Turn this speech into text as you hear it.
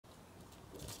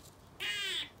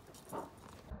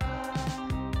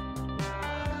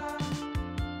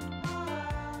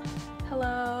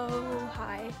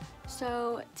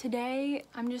So today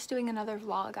I'm just doing another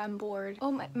vlog. I'm bored.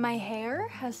 Oh, my hair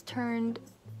has turned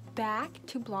back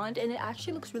to blonde and it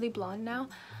actually looks really blonde now.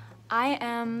 I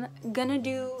am gonna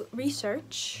do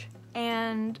research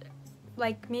and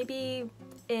like maybe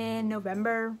in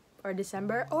November or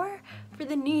December or for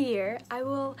the new year I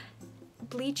will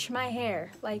bleach my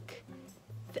hair, like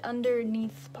the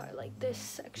underneath part, like this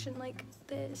section, like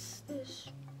this.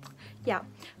 Yeah,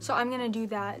 so I'm gonna do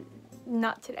that.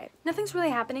 Not today. Nothing's really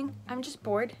happening. I'm just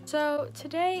bored. So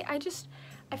today I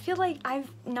feel like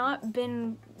I've not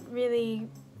been really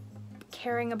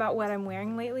caring about what I'm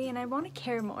wearing lately, and I want to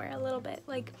care more a little bit.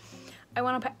 Like, I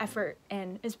want to put effort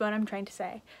in is what I'm trying to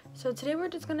say. So today we're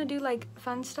just gonna do like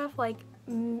fun stuff, like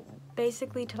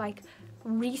basically to like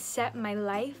reset my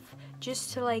life,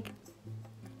 just to like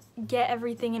get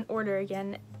everything in order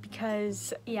again,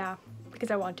 because I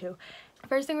want to.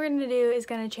 First thing we're gonna do is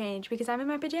gonna change because I'm in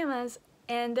my pajamas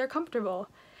and they're comfortable,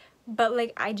 but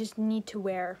like I just need to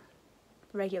wear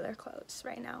regular clothes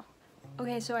right now.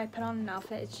 Okay, so I put on an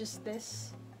outfit. It's just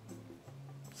this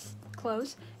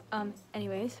clothes.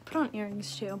 Anyways, put on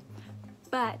earrings too.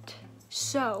 But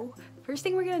so first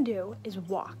thing we're gonna do is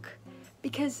walk,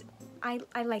 because I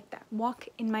like that. Walk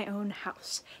in my own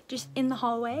house, just in the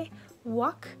hallway,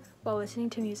 walk while listening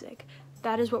to music.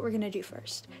 That is what we're gonna do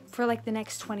first for like the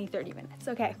next 20-30 minutes.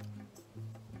 Okay,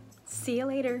 see you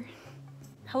later.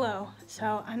 Hello.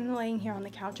 So I'm laying here on the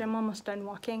couch. I'm almost done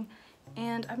walking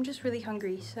and I'm just really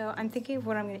hungry, so I'm thinking of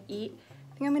what I'm gonna eat.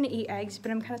 I think I'm gonna eat eggs, but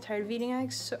I'm kind of tired of eating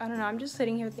eggs, so I don't know. I'm just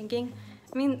sitting here thinking.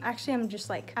 I mean, actually I'm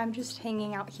just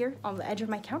hanging out here on the edge of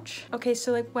my couch. Okay,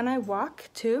 so like when I walk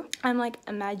too, I'm like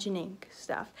imagining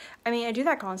stuff. I mean, I do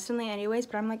that constantly anyways,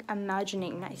 but I'm like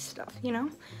imagining nice stuff, you know?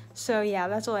 So yeah,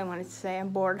 that's all I wanted to say. I'm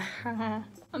bored.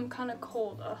 I'm kind of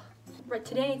cold. But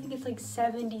today I think it's like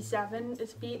 77.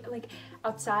 It's like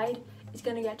outside it's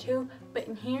gonna get to, but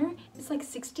in here it's like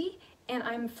 60 and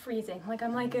I'm freezing. Like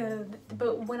I'm like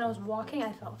but when I was walking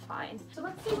I felt fine. So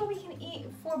let's see what we can eat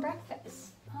for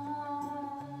breakfast. I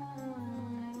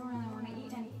don't really want to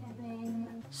eat anything.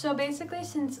 So basically,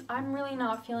 since I'm really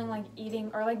not feeling like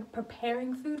eating or like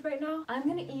preparing food right now, I'm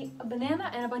gonna eat a banana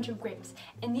and a bunch of grapes.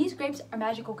 And these grapes are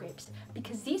magical grapes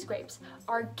because these grapes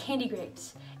are candy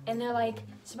grapes and they're like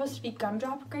supposed to be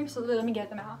gumdrop grapes. So let me get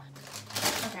them out.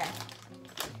 Okay,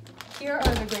 here are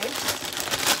the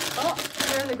grapes. Oh,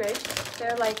 here are the grapes.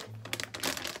 They're like,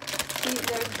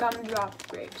 they're gumdrop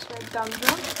grapes. They're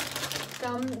gumdrops,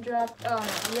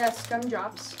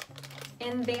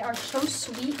 and they are so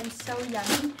sweet and so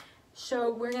yummy.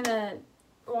 So we're gonna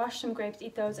wash some grapes,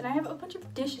 eat those, and I have a bunch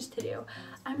of dishes to do.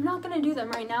 I'm not gonna do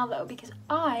them right now though because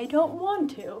I don't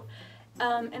want to,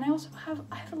 and I also have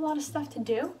a lot of stuff to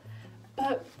do,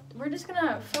 but we're just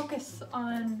gonna focus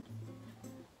on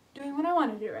doing what I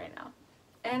want to do right now.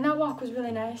 And that walk was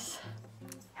really nice.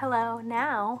 Hello.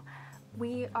 Now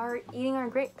we are eating our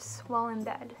grapes while in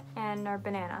bed, and our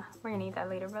banana. We're gonna eat that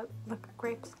later, but look,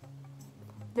 grapes.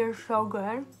 They're so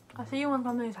good. I'll see you when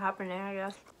something's happening, I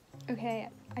guess. Okay,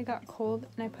 I got cold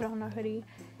and I put on a hoodie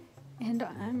and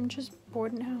I'm just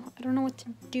bored now. I don't know what to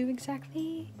do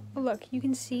exactly. Oh, look, you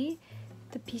can see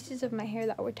the pieces of my hair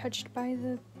that were touched by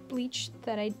the bleach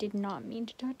that I did not mean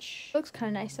to touch. It looks kind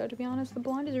of nice though, to be honest. The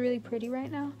blonde is really pretty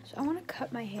right now. So I want to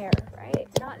cut my hair, right?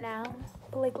 Not now,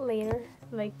 but like later,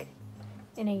 like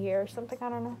in a year or something, I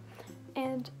don't know.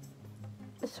 And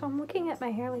so I'm looking at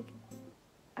my hair like,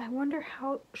 I wonder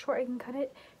how short I can cut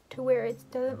it to where it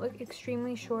doesn't look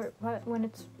extremely short but when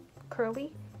it's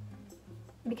curly,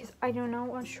 because I don't know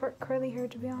want short curly hair,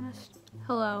 to be honest.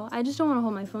 Hello, I just don't want to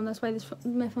hold my phone. That's why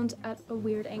my phone's at a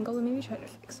weird angle. Let me try to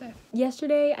fix it.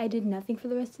 Yesterday I did nothing for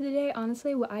the rest of the day.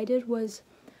 Honestly, what I did was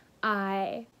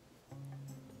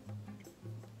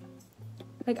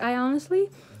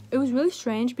it was really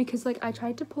strange because like I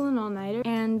tried to pull an all-nighter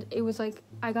and it was like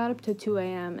I got up to 2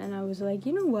 a.m. and I was like,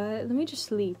 you know what, let me just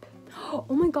sleep. Oh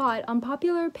my god,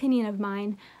 unpopular opinion of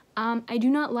mine, I do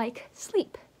not like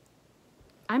sleep.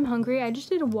 I'm hungry. I just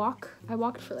did a walk. I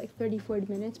walked for like 30-40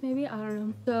 minutes maybe, I don't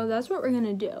know. So that's what we're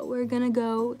gonna do. We're gonna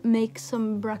go make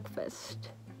some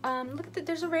breakfast. Look at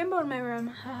there's a rainbow in my room,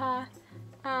 haha.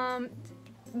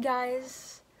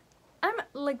 Guys, I'm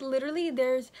like literally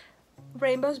there's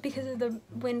rainbows because of the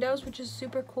windows, which is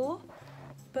super cool.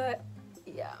 But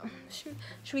yeah, should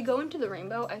we go into the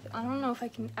rainbow? I don't know if I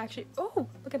can actually. Oh,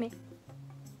 look at me.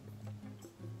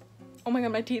 Oh my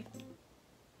god, my teeth.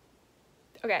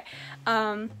 Okay,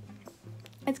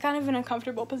 it's kind of an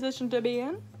uncomfortable position to be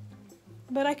in,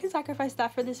 but I can sacrifice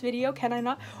that for this video, can I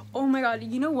not? Oh my god,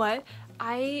 you know what?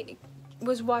 I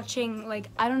was watching, like,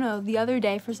 I don't know, the other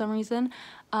day for some reason,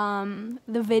 the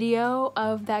video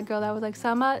of that girl that was like,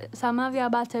 some of y'all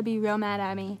about to be real mad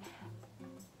at me,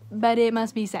 but it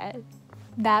must be said.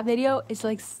 That video is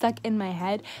like stuck in my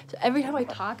head. So every time I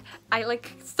talk, I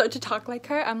like start to talk like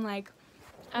her. I'm like,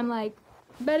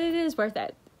 but it is worth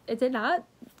it. Is it not?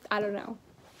 I don't know.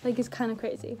 Like, it's kind of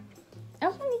crazy. I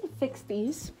also need to fix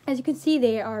these. As you can see,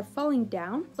 they are falling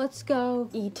down. Let's go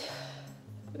eat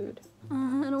food.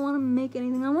 I don't want to make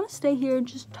anything. I want to stay here and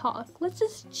just talk. Let's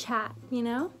just chat, you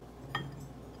know?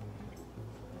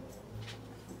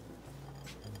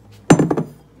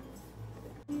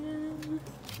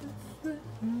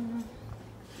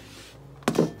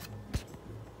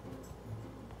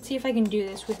 See if I can do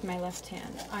this with my left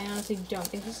hand. I honestly don't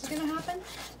think this is gonna happen,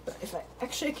 but if I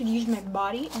actually could use my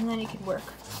body and then it could work.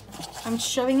 I'm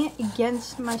shoving it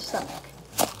against my stomach.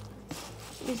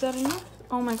 Is that enough?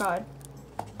 Oh my god.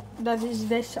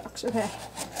 This sucks. Okay.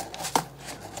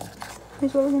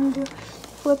 Here's what we're gonna do.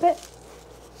 Flip it.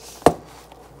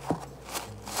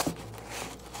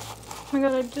 Oh my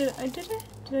god, I did it.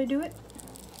 Did I do it?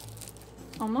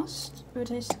 Almost. But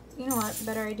you know what?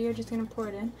 Better idea. Just gonna pour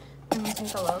it in. I'm gonna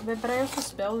take a little bit, but I also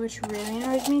spilled, which really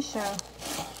annoys me, so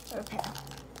okay.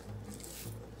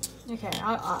 Okay,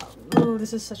 oh,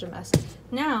 this is such a mess.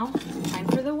 Now, time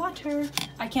for the water.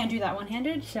 I can't do that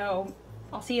one-handed, so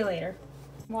I'll see you later.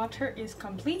 Water is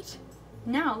complete.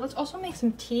 Now, let's also make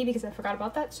some tea, because I forgot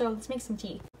about that, so let's make some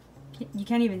tea. You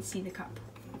can't even see the cup.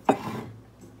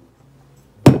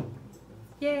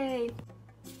 Yay!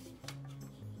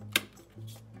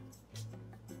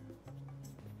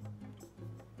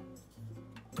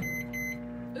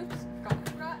 Oops,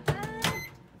 forgot.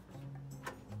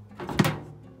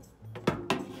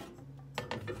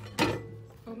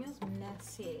 Oatmeal's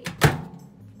messy.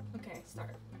 Okay,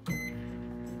 start.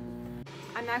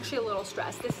 I'm actually a little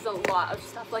stressed. This is a lot of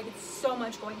stuff. Like, it's so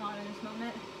much going on in this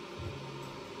moment.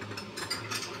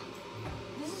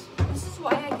 This is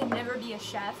why I could never be a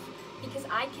chef, because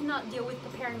I cannot deal with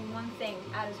preparing one thing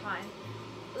at a time.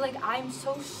 Like, I'm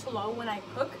so slow when I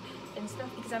cook and stuff,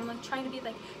 because I'm like trying to be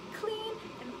like clean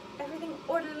and everything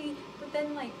orderly, but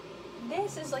then like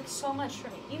this is like so much for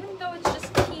me, even though it's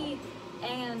just tea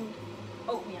and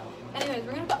oatmeal. Anyways,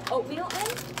 we're gonna put oatmeal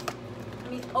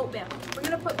in. Oatmeal. We're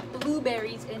gonna put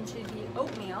blueberries into the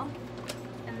oatmeal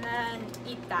and then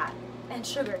eat that, and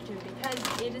sugar too,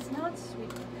 because it is not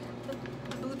sweet. The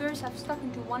blueberries have stuck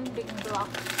into one big block.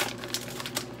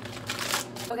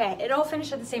 Okay, it all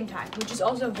finished at the same time, which is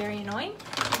also very annoying,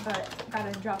 but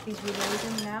gotta drop these blueberries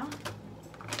in now.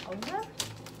 All of them?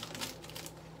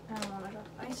 I don't want to drop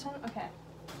ice on. Okay.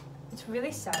 It's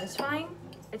really satisfying.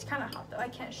 It's kind of hot though, I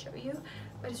can't show you,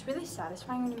 but it's really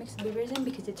satisfying when you mix the blueberries in,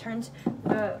 because it turns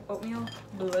the oatmeal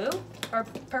blue, or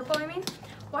purple, I mean.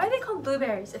 Why are they called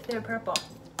blueberries if they're purple?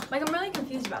 Like, I'm really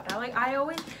confused about that. Like, I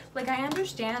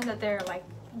understand that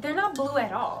they're not blue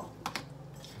at all.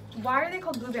 Why are they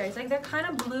called blueberries? Like, they're kind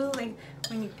of blue, like,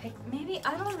 when you pick, maybe,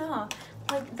 I don't know.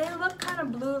 Like, they look kind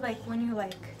of blue, like, when you,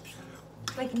 like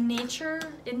nature,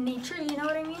 in nature, you know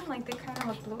what I mean? Like, they kind of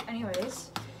look blue.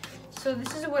 Anyways, so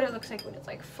this is what it looks like when it's,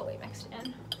 like, fully mixed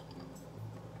in.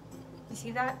 You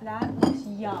see that? That looks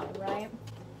yum, right?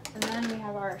 And then we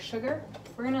have our sugar.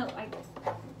 We're gonna, like,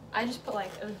 I just put,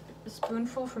 like, a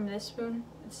spoonful from this spoon.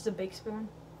 This is a big spoon.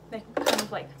 Like, kind of,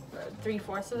 like,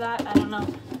 3/4 of that. I don't know.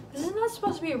 This is not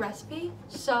supposed to be a recipe,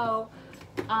 so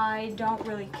I don't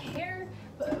really care,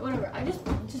 but whatever. I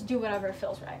just do whatever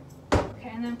feels right. Okay,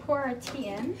 and then pour our tea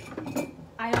in.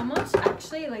 I almost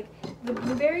actually, like, the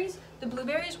blueberries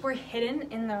were hidden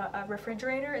in the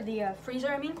refrigerator, the freezer,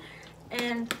 I mean,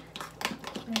 and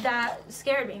that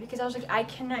scared me, because I was like, I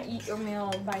cannot eat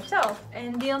oatmeal by itself,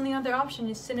 and the only other option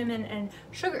is cinnamon and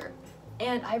sugar.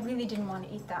 And I really didn't want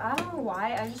to eat that. I don't know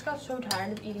why. I just got so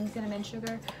tired of eating cinnamon,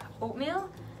 sugar, oatmeal.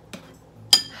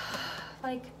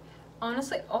 Like,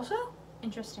 honestly, also,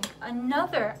 interesting.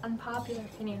 Another unpopular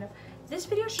opinion. This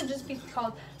video should just be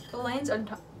called Blaine's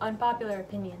Unpopular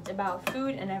Opinions about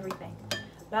food and everything.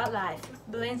 About life.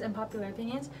 Blaine's Unpopular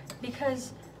Opinions.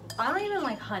 Because I don't even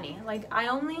like honey. Like, I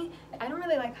don't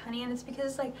really like honey, and it's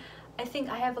because, like, I think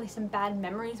I have, like, some bad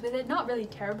memories with it. Not really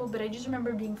terrible, but I just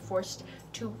remember being forced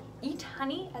to eat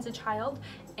honey as a child,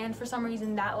 and for some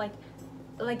reason that like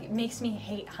makes me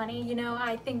hate honey, you know.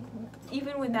 I think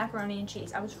even with macaroni and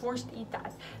cheese, I was forced to eat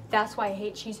that. That's why I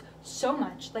hate cheese so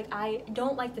much. Like, I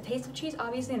don't like the taste of cheese,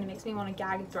 obviously, and it makes me want to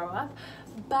gag and throw up,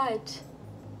 but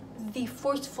the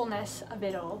forcefulness of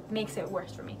it all makes it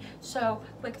worse for me. So,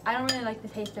 like, I don't really like the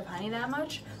taste of honey that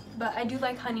much, but I do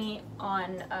like honey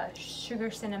on sugar,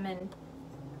 cinnamon,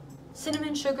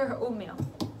 sugar, oatmeal.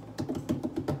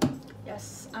 Yes,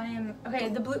 Yes, I am. Okay,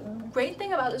 the great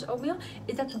thing about this oatmeal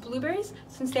is that the blueberries,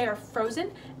 since they are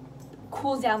frozen,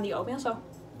 cools down the oatmeal, so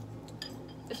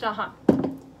it's not hot.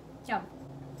 Yeah,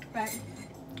 right.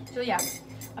 So yeah,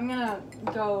 I'm gonna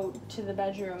go to the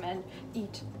bedroom and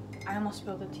eat. I almost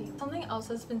spilled the tea. Something else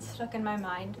that's been stuck in my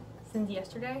mind since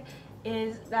yesterday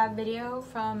is that video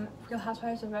from Real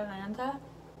Housewives of Atlanta.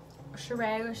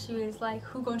 Sheree, where she was like,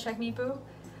 "Who gonna check me, boo?"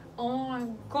 Oh my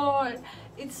god,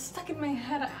 it's stuck in my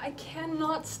head. I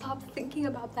cannot stop thinking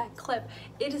about that clip.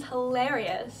 It is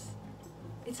hilarious.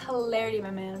 It's hilarity,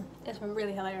 my man. It's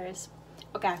really hilarious.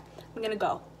 Okay, I'm gonna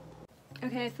go.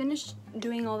 Okay, I finished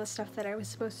doing all the stuff that I was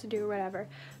supposed to do or whatever.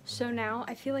 So now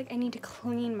I feel like I need to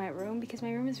clean my room because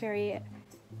my room is very,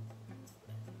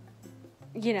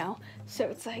 you know, so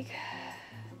it's like,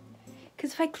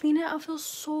 because if I clean it, I'll feel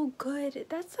so good.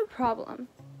 That's the problem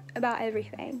about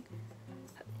everything.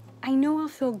 I know I'll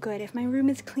feel good if my room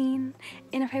is clean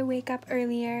and if I wake up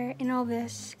earlier and all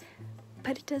this,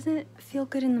 but it doesn't feel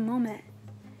good in the moment.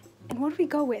 And what do we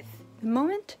go with? The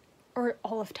moment or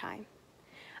all of time?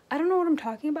 I don't know what I'm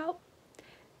talking about.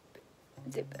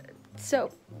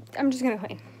 So I'm just gonna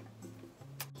clean.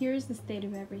 Here's the state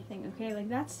of everything, okay? Like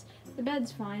that's, the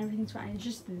bed's fine, everything's fine. It's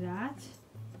just that,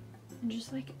 and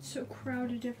just like it's so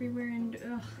crowded everywhere and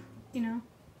ugh, you know?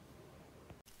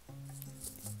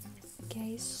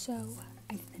 Okay, so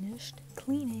I finished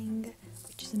cleaning,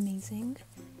 which is amazing,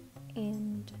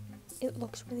 and it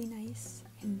looks really nice,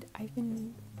 and I've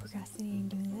been procrastinating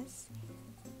doing this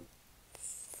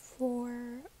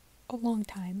for a long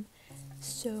time,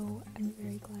 so I'm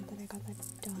very glad that I got that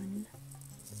done.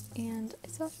 And I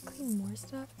still have to clean more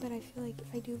stuff, but I feel like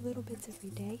if I do little bits every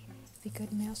day, it'd be good.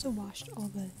 And I also washed all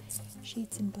the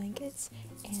sheets and blankets,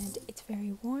 and it's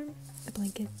very warm. The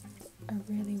blankets are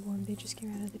really warm. They just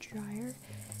came out of the dryer,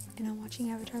 and I'm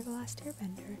watching Avatar: The Last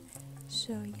Airbender.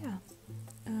 So yeah,